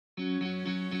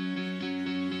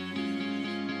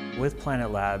With Planet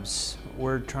Labs,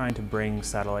 we're trying to bring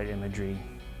satellite imagery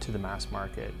to the mass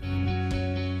market.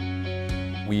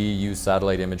 We use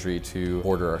satellite imagery to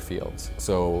border our fields.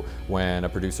 So when a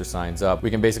producer signs up,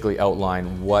 we can basically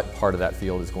outline what part of that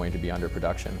field is going to be under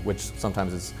production, which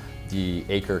sometimes is the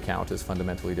acre count is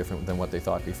fundamentally different than what they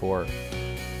thought before.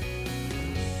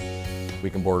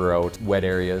 We can border out wet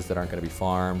areas that aren't going to be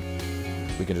farmed.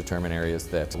 We can determine areas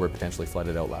that were potentially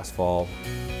flooded out last fall.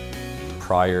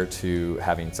 Prior to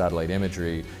having satellite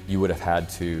imagery, you would have had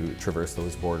to traverse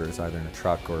those borders either in a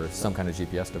truck or some kind of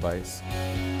GPS device.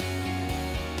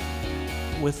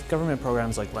 With government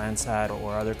programs like Landsat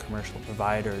or other commercial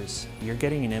providers, you're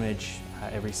getting an image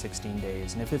every 16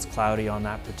 days. And if it's cloudy on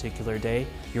that particular day,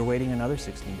 you're waiting another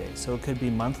 16 days. So it could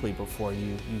be monthly before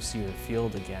you see your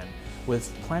field again.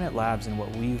 With Planet Labs and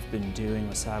what we've been doing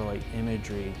with satellite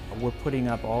imagery, we're putting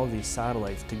up all of these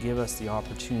satellites to give us the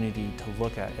opportunity to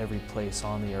look at every place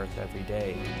on the Earth every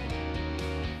day.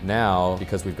 Now,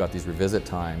 because we've got these revisit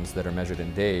times that are measured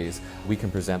in days, we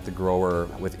can present the grower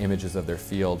with images of their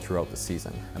field throughout the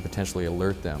season and potentially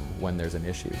alert them when there's an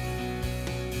issue.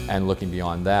 And looking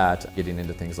beyond that, getting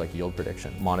into things like yield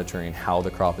prediction, monitoring how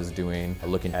the crop is doing,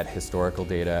 looking at historical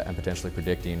data and potentially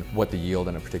predicting what the yield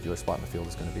in a particular spot in the field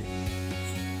is going to be.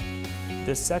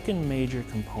 The second major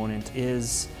component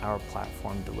is our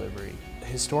platform delivery.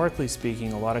 Historically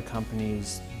speaking, a lot of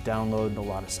companies download a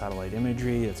lot of satellite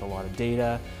imagery, it's a lot of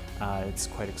data, it's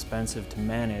quite expensive to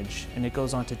manage, and it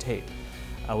goes onto tape.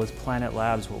 With Planet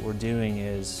Labs, what we're doing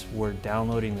is we're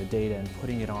downloading the data and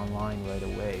putting it online right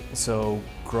away. So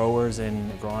growers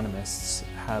and agronomists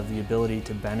have the ability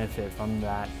to benefit from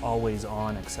that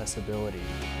always-on accessibility.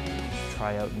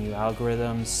 Try out new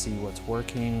algorithms, see what's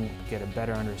working, get a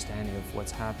better understanding of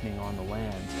what's happening on the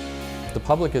land. The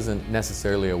public isn't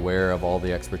necessarily aware of all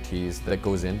the expertise that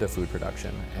goes into food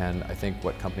production, and I think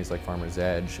what companies like Farmer's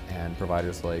Edge and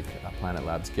providers like Planet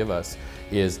Labs give us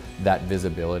is that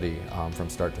visibility from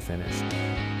start to finish.